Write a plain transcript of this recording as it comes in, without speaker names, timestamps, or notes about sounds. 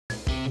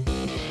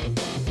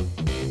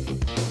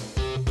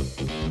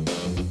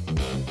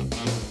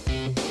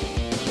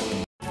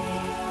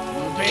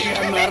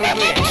なるぜ。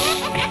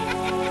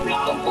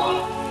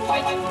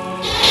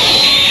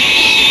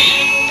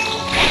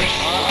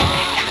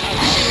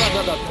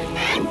技だって。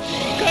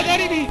かな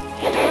りに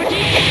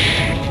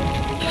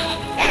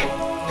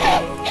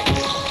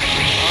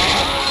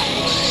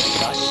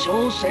合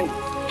唱戦。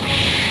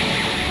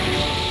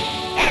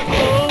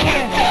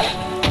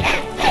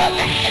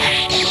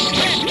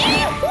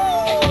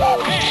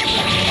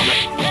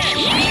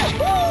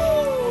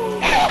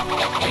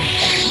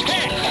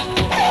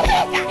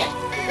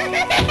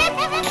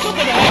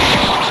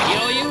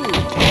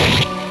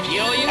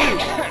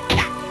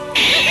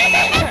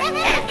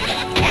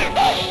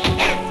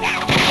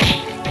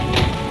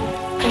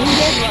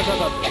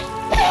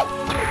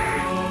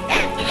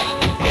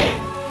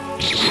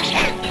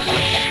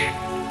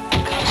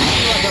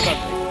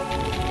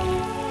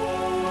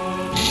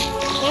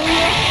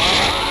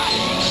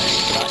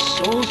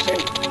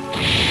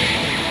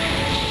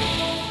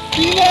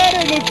フィナー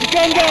レの時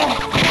間だ。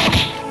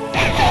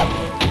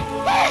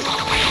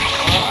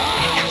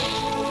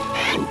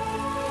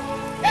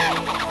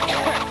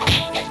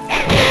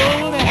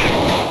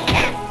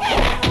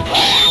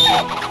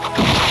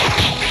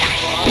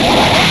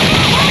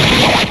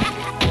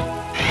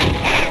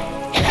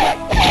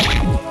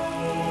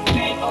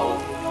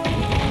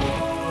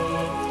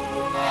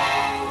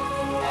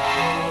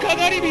か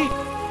なりに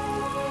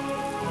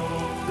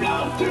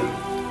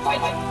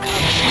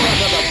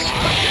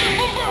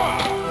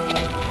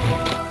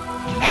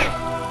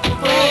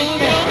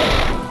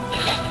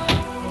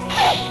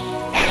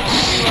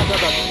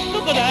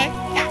どこだい？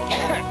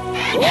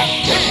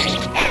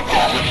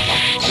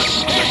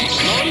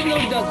ノリノ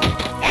リだぜ。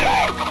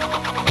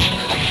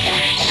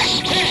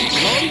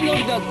ノリノ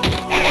リだぜ。ノ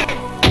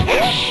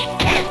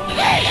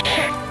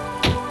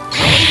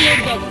リノ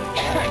リだぜ。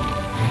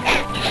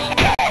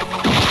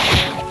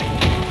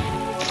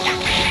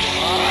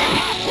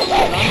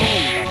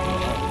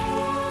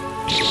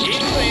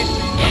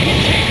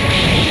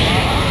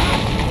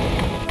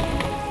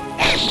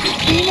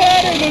フィナー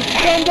レの時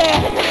間だ。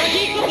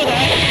どこだい？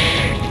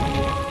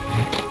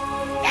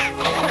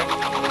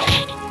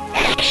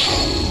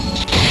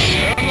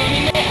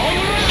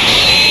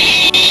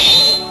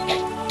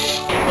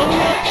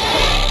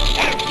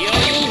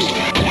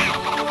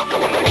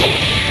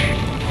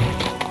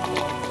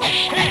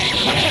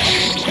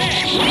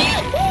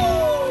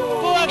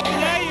怖く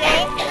ないよ。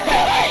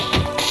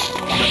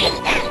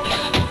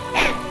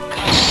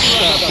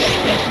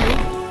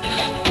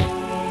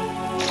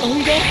お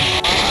いで。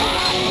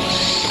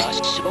合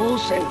唱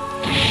戦。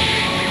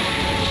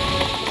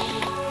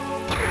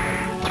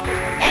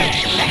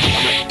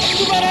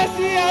素晴ら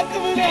しい悪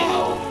夢だ。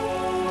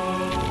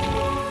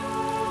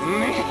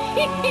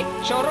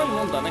ちょろい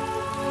もんだね。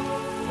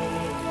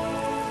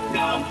合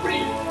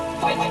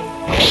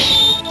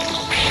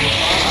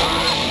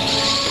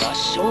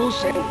唱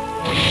戦。さ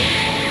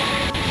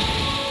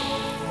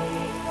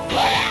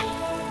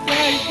あ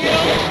行くよ。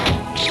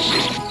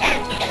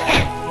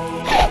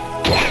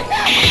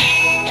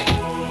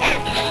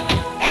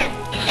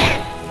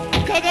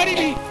かがり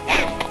火。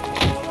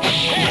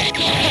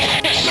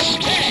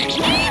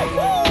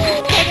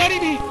かがり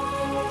火。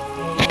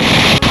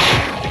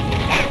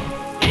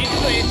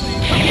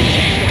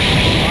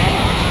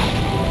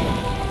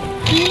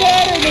フィナー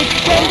レの時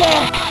間だ。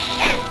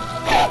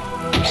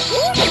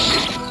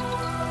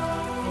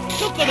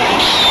どこだ？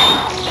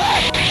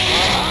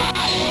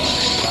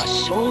合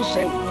唱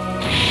戦。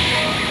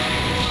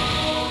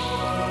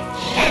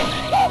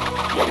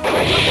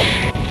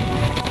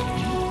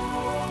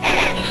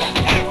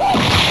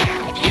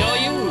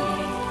余裕。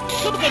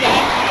どこだ？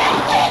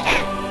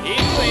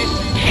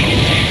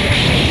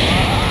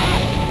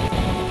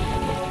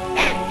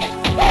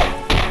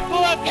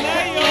怖くな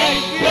いよ。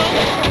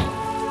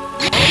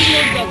行く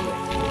よ。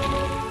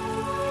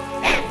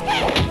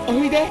お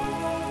いで。ノ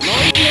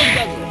リノリ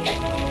だぜ。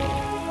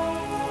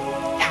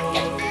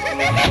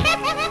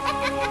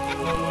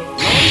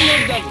ノリノ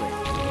リだぜ。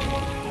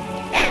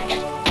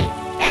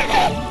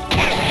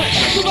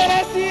素晴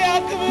らしい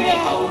悪夢だ。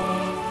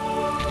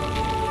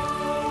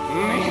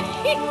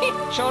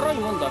ちょろい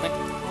もんだね。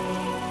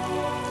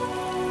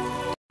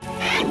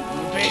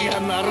腕が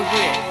鳴るぜ。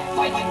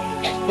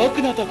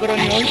僕のところ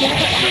においで。ノリ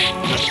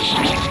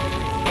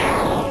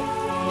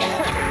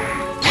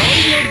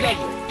ノリだぜ。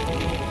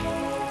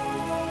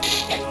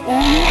おや？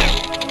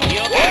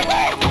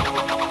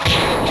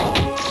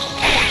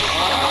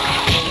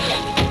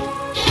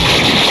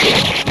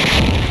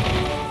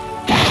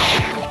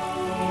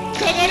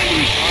かがり火。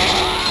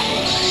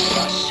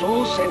合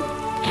唱戦。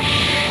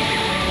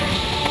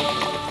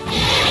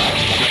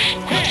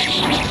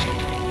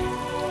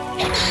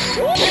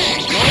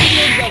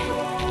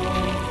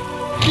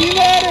フィ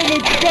ナーレの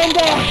時間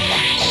だ。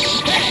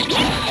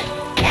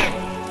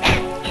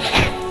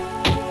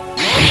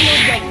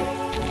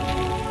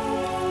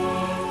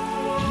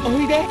おい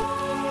で。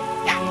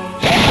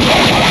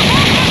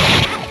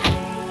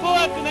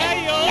怖くな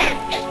いよ。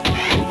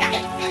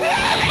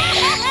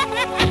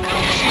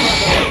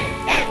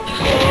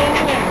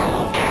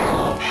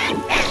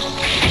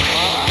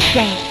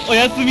さあお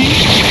やすみ。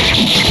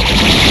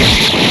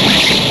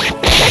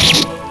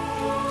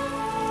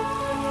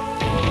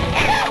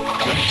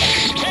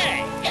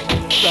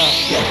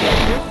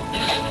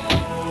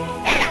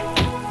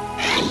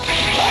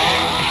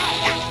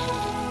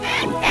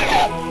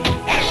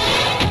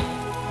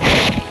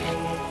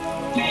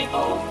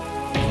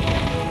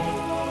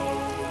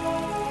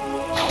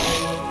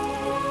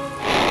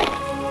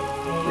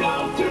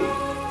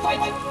ど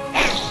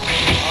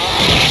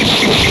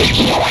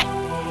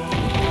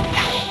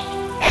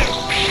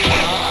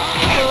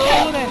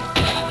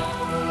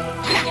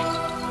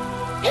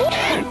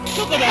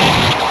こだ。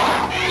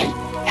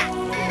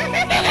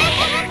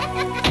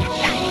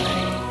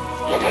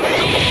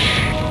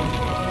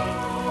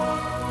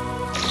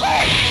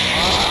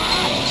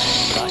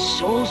合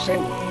唱戦。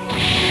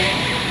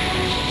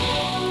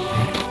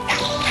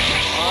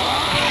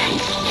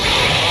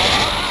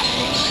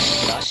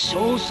合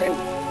唱戦。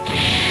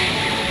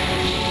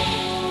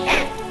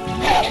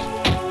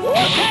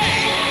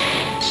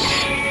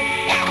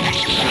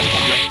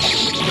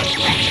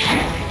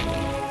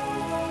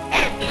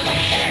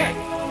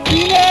フ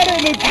ィナーレ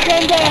の時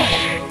間だ。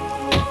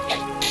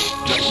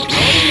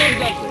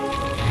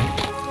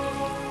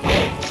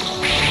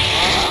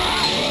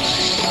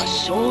合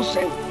唱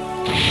戦。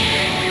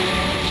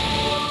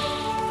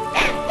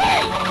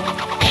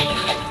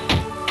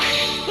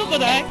どこ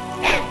だい。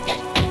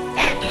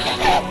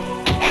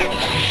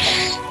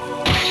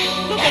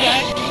どこだい。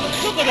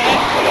どこだい。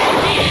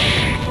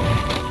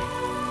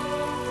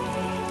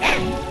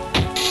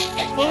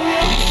おや、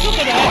どこ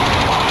だい。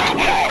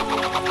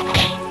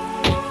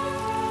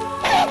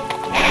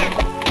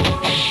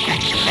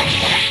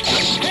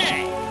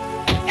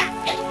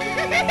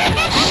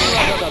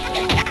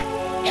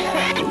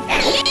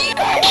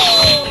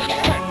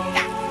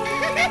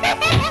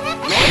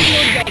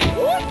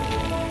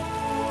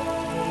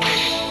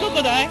ど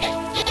こだい。じゃ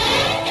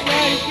あ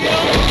行くよ。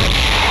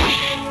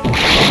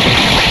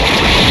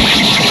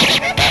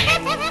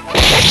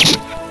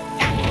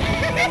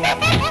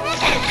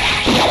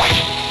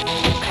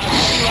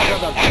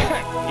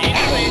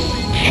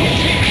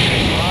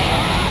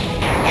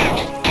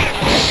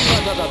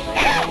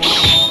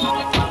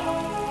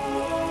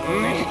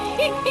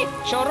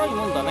ちょろい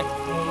もんだね。ど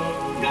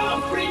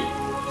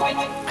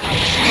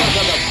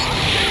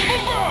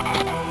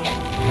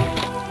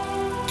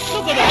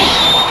こだ。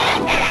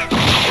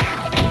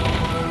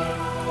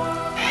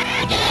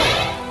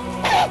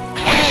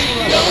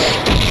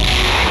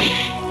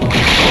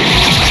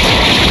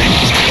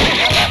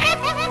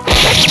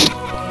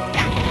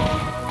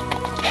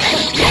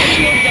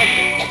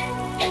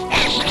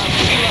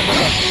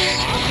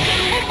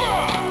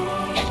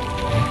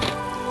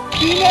フ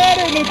ィナー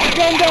レの時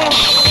間だ。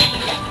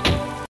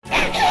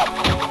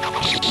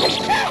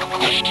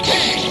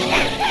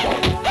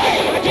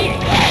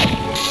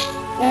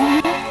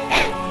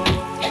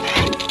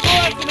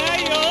怖くな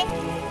いよ。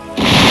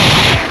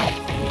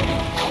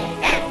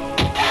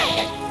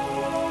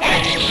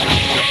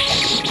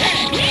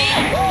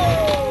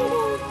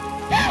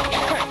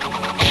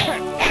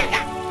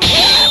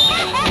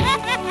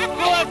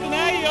怖く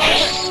ないよ。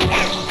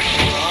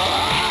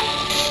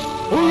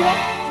おや。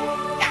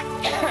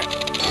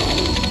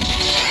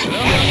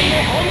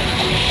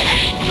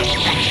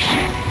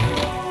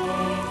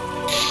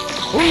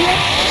おや。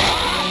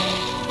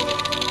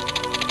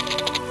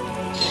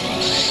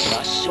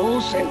合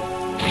唱戦。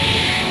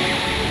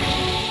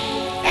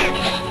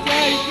じゃあ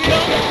行くよ。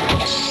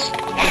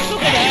ど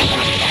こだ。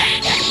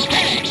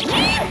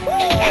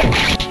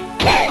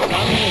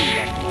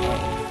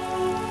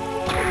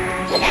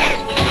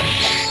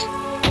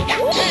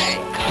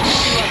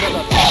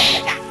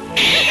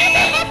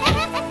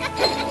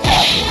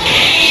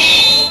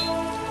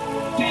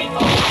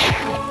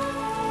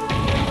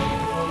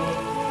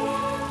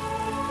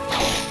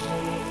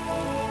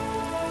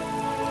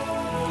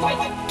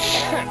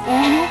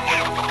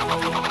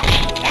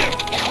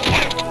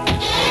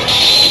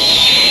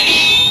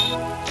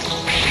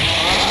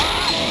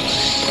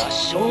合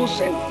唱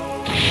戦。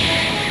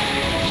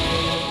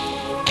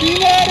フィ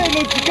ナーレの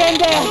時間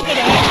だ。どこだ。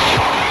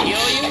余裕。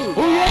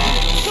おや。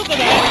どこだ。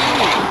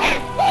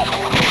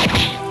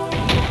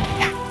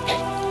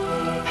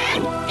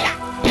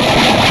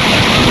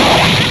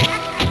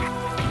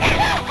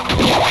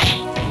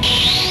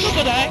ど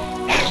こだい。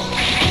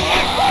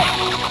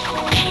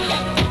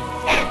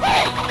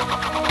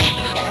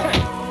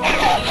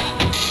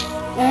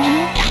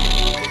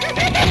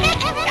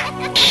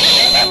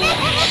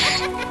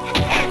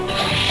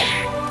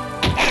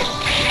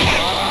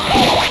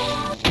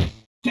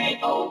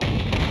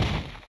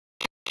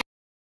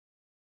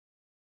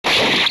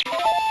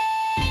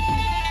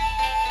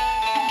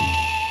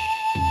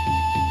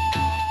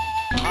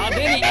派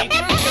手に行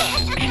きますか。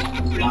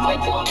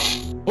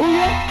おや。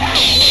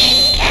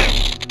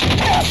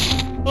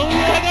おや、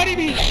上がり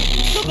火。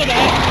どこだい。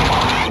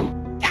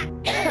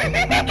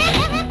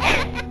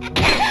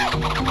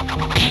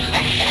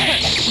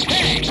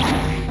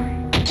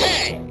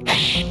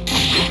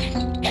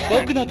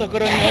僕のとこ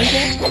ろにおいで。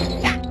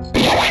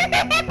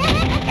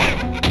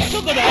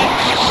どこだい。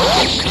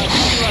隠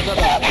し技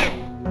だ。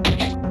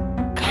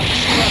隠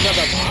し技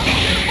だ。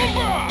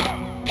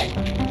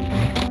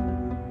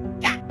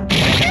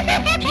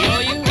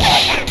余裕。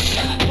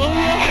おや。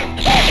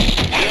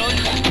余裕。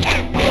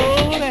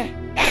ほれ。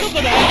ど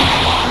こだ。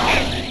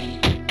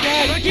じゃあ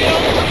行くよ。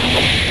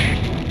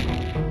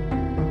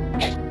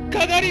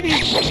かがり火。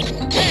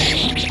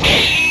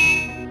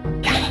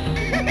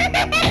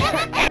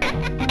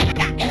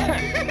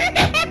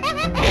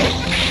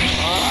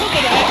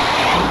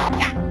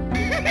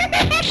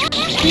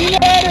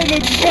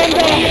間だ。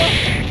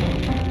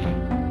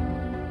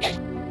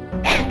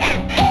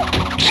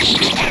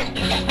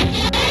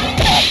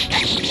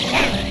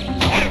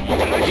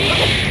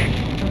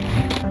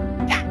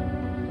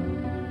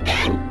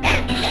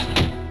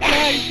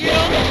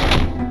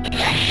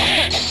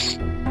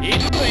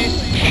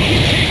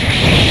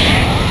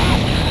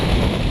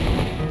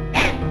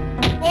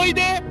おい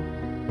で。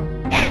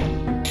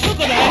ど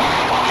こだい？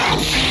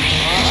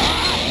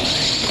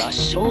合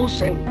唱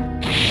戦。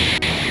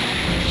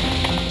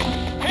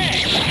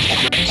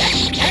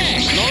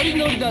ノリ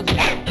ノリだぜ。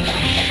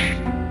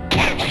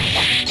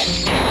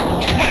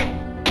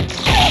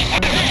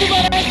素晴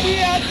らしい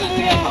集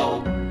めだ。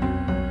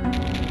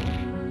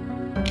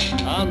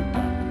あんた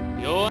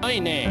弱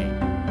いね。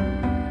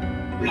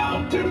ラウ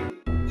ンド2、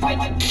ファイ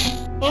ト。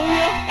おや？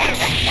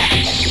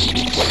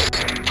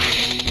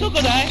どこ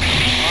だい？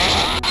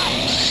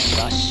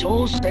合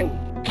唱戦。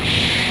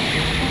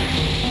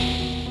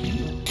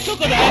ど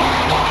こだい？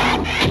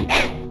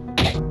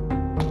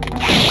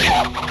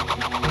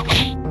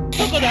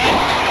どこだい？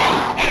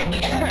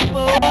お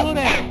れ。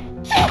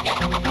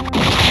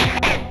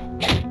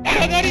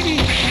かがり火。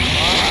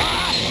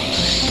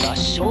合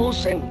唱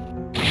戦。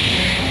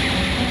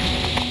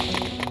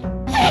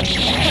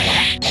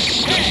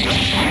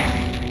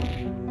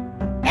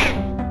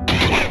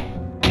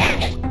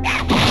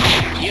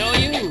余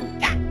裕。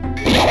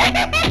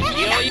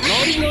ノ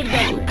リノリだ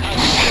ぜ。隠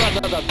し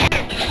技だぜ。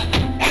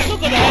ど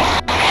こだい？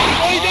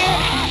おいで。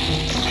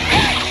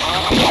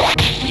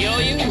余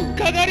裕。か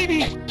がり火。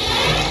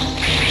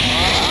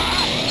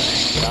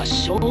合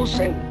唱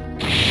戦。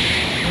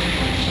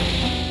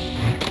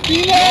フィ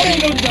ナー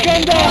レの時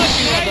間だ。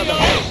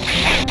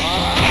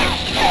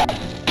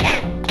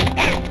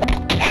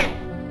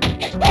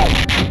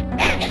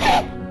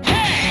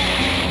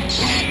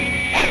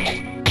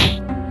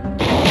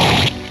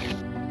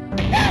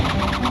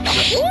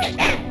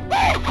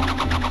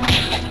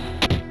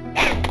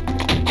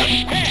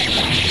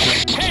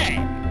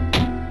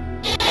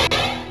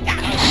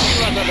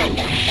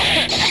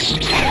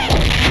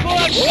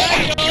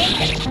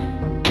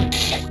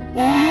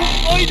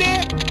おいで。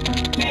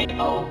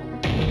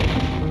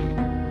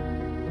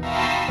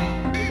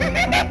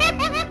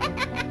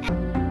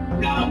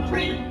ラウンド3、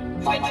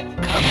ファイト。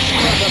隠し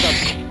技だぜ。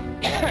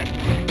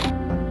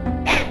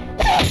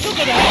どこ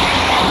だ？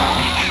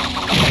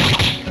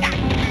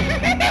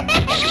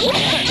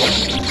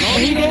ノ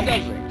リノリだぜ。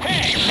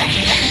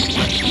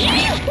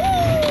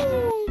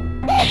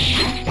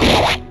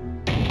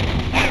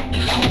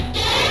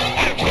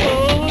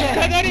か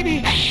がり火。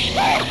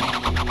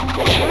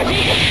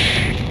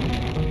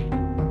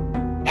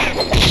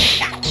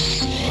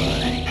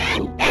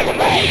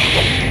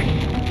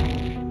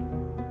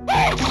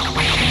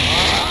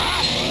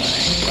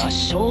合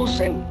唱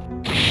戦。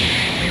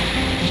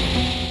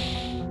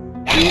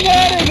フィナー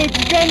レの時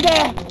間だ。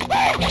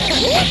隠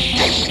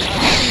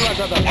し技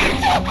だ。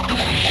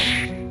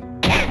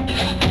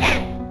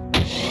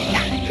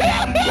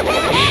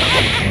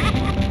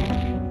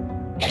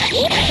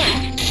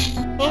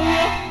おや？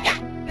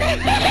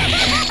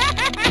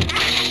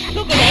ど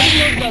こだ？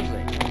だぜ。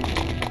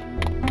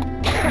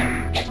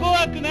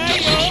怖くない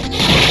よ。さ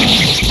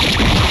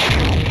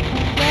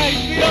あ行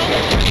くよ。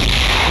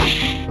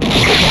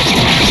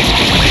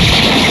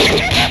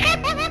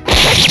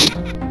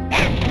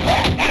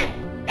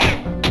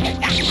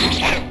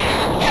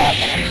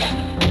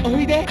お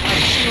いで。隠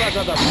し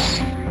技だ。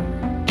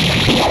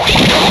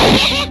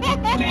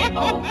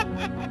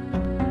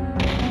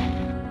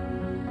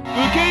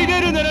受け入れ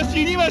るなら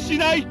死にはし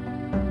ない。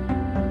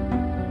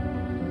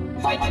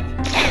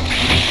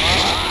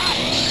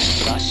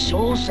合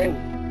唱戦。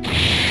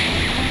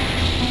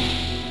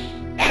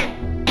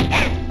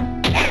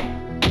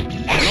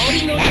ノ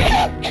リノリだ。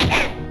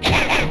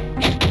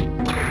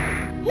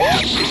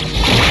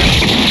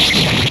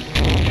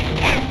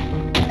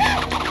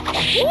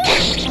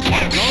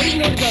ノリ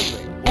ノリだぜ。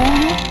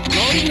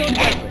ノリノリだ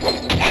ぜ。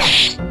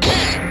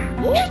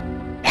ノ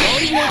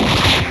リノリ。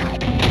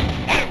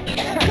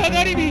か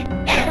がり火。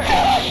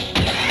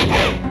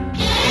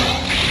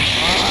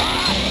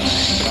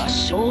合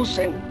唱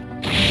戦。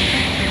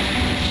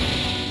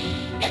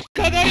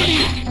かがり火。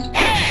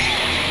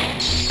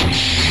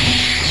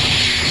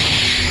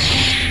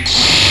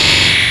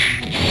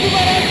素晴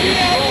らしい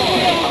な。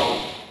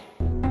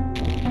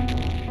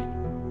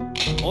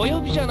お呼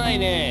びじゃない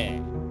ね。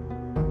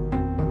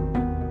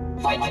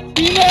フ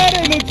ィナー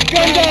レの時間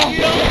だ。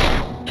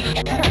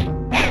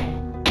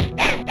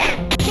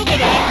どこ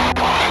だ？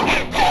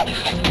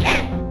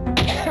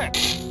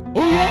お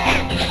や？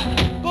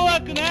怖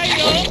くないよ。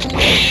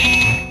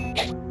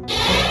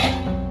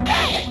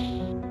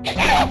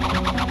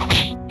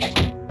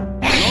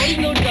ノリ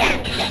ノリだ。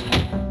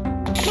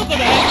どこだ？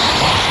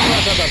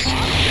技だ。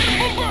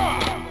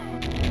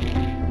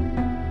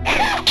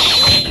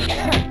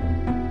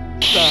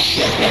さあ。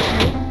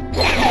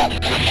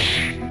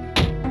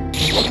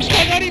か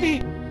がり火。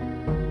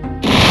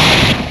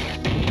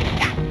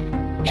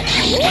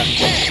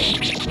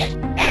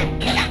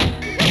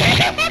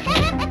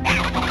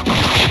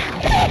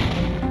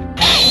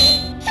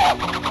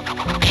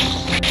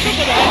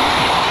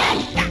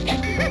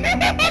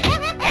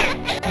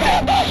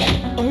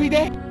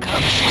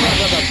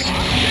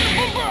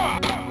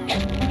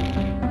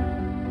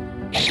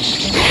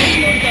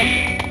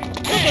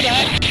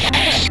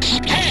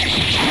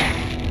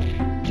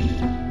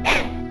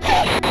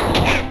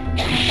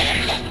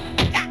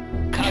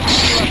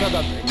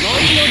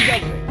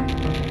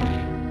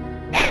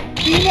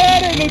フィナ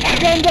ーレの時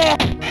間だ。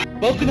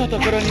僕のと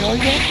ころにおい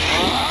で。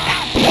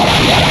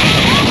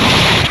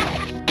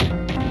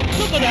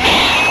どこだ。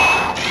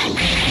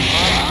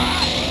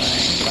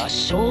合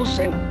唱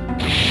戦。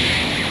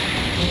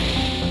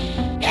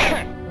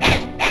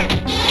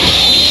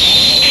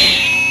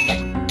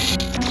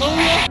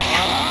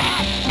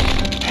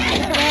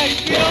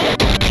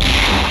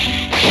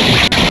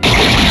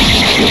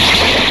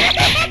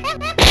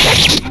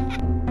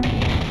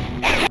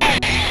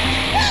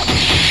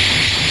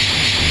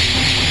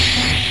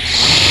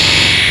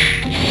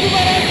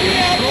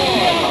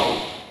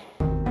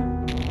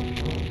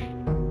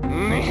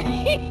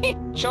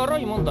ちょろ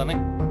いもんだね。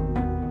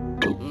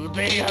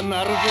腕が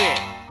鳴るぜ。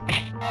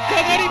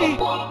かがり火。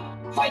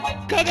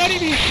かがり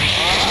火。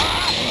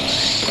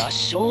合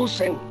唱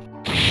戦。ノ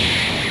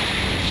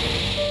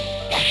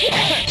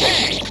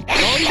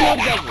リノ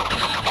リだぞ。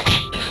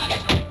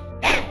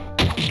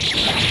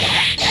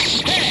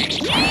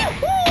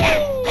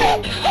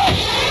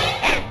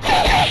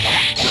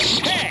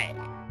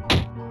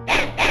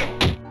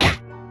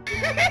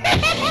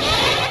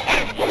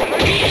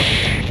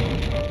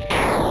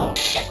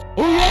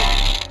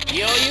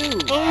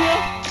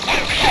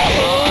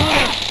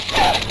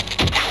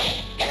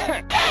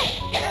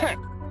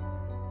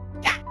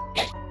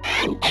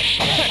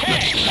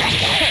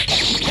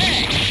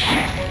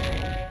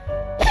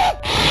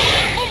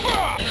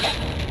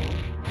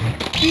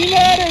フィナ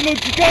ーレの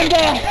時間だ。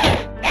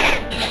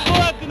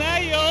怖くな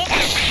いよ。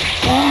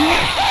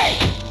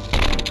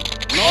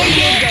ノリノ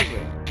リだぜ。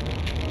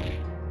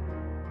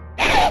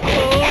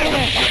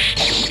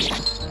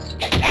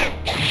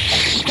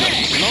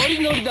ノリ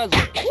ノリだぜ。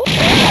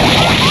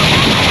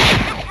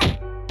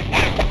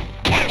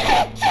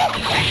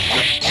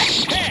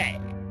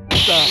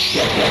さあ。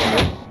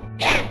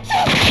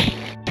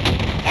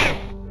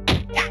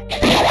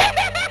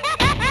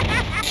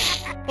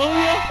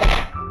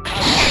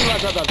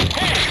技だぜ。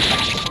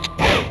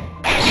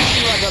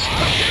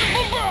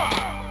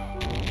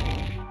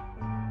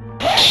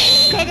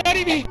かがり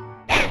火。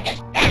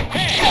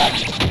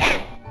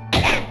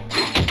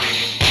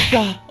さ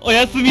あ、お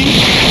やすみ。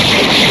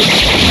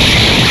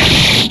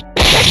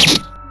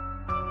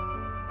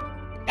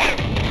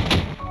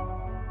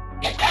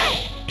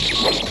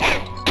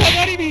か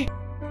がり火。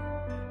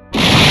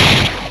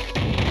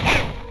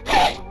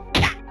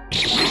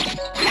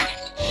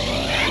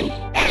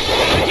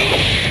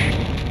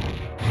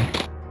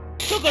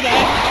どこだ。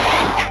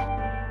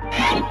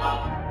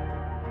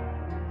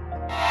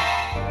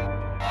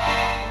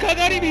か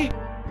がり火。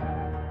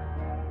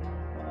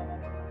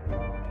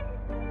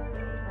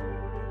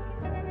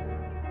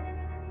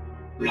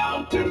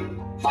Round 2,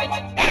 fight!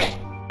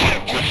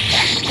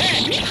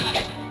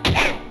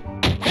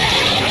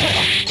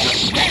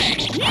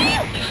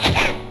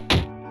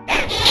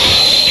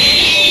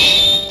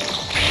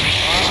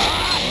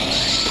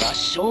 合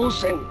唱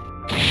戦。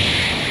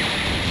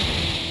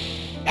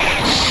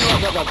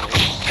技だぜ。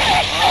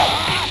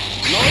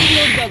ノリノ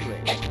リだぜ。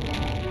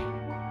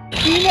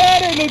フィナー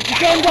レの時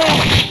間だ。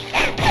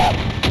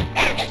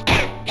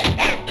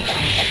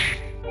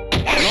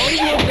ノリ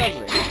ノリだぜ。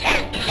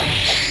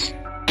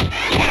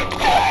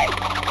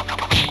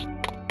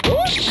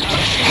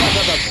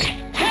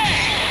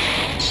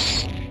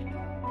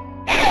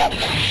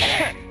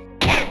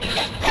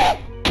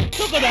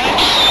どこだ。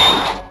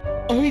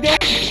おいで。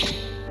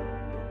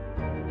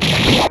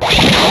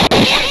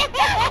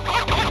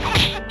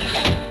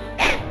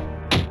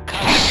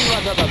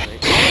技だぜ。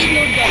ノリノ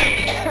リだぜ。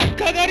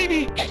かがり火。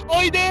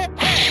おいで。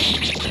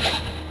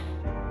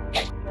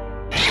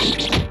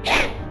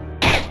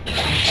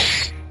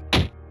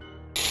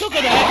どこ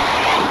だ。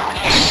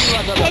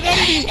かがり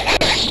火。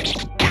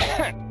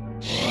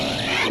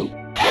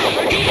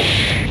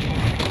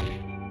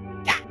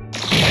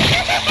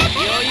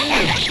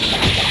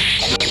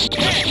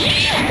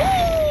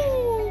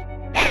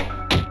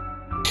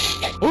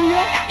お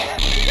や。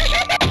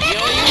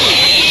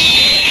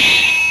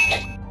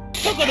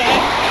どこだ。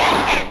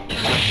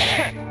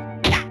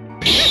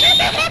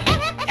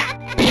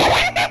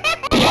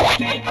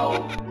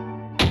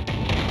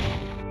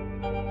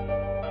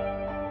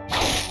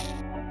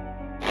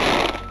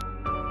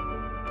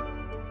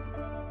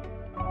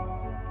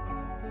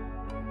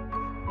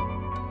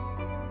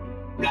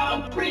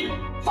Round 3,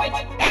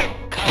 fight!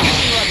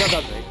 技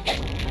だぜ。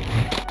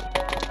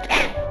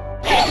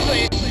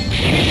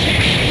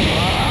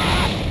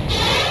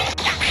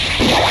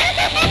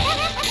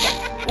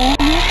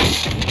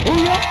お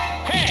や。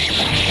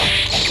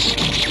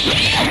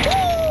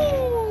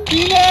フィ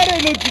ナーレ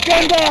の時間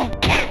だ。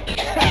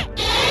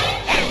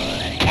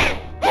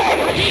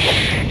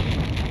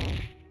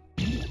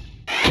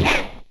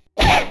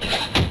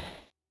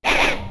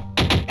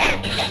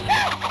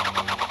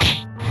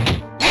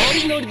ノリ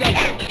ノリだぜ。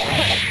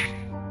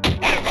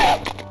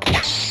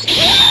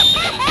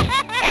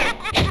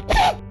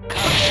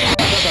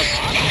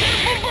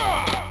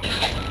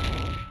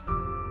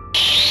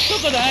ど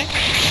こだい。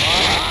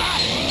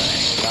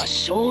合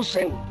唱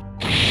戦。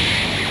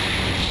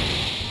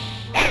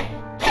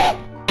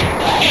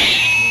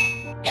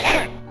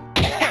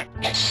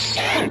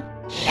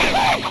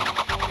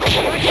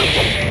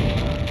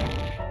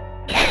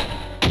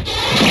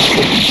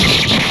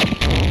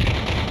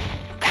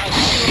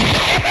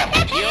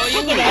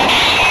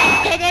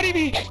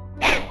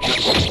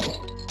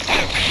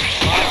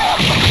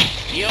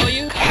余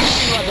裕。隠し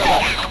技だ。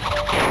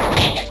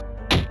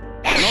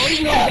ノ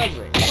リノリだぜ。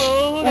ほ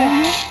ら。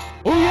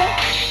おや。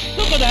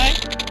どこだい？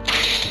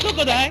ど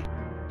こだい？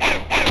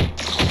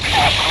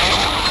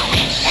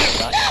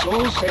合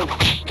唱戦。か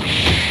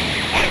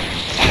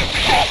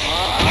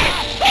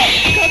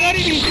がり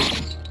火。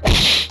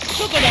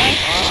どこだい？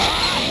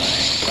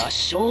合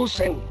唱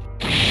戦。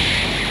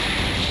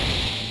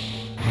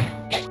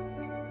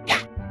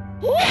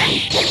隠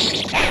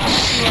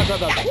し技だ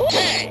ぞ。隠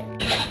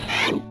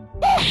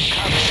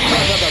し技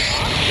だぞ。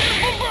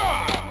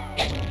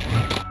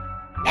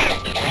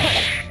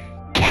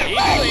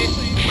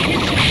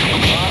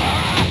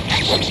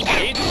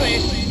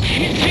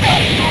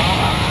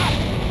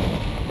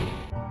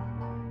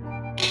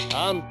あ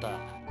んた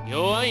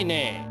弱い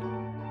ね。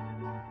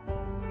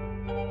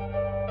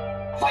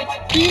フ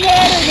ィナー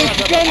レの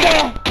時間だ。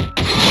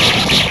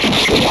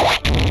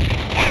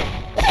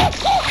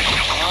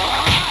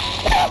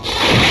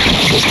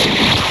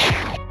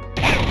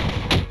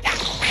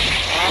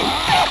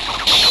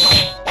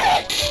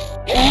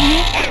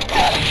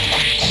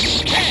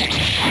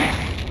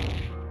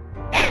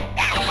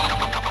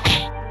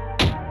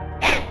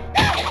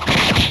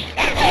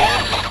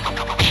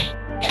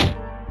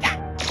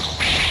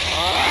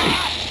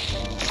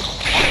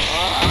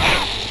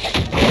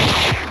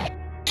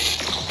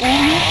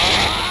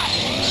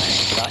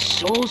合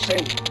唱戦。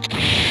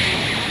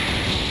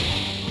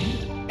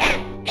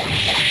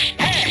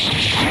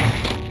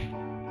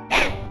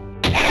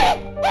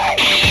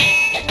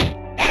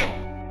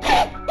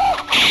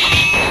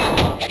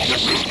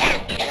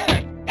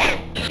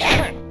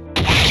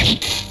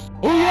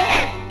おや。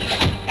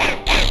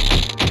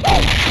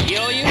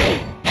余裕。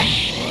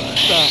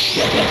さあ、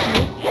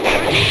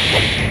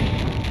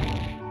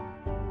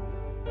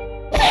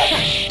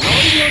ノ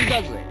リノリだ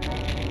ぜ。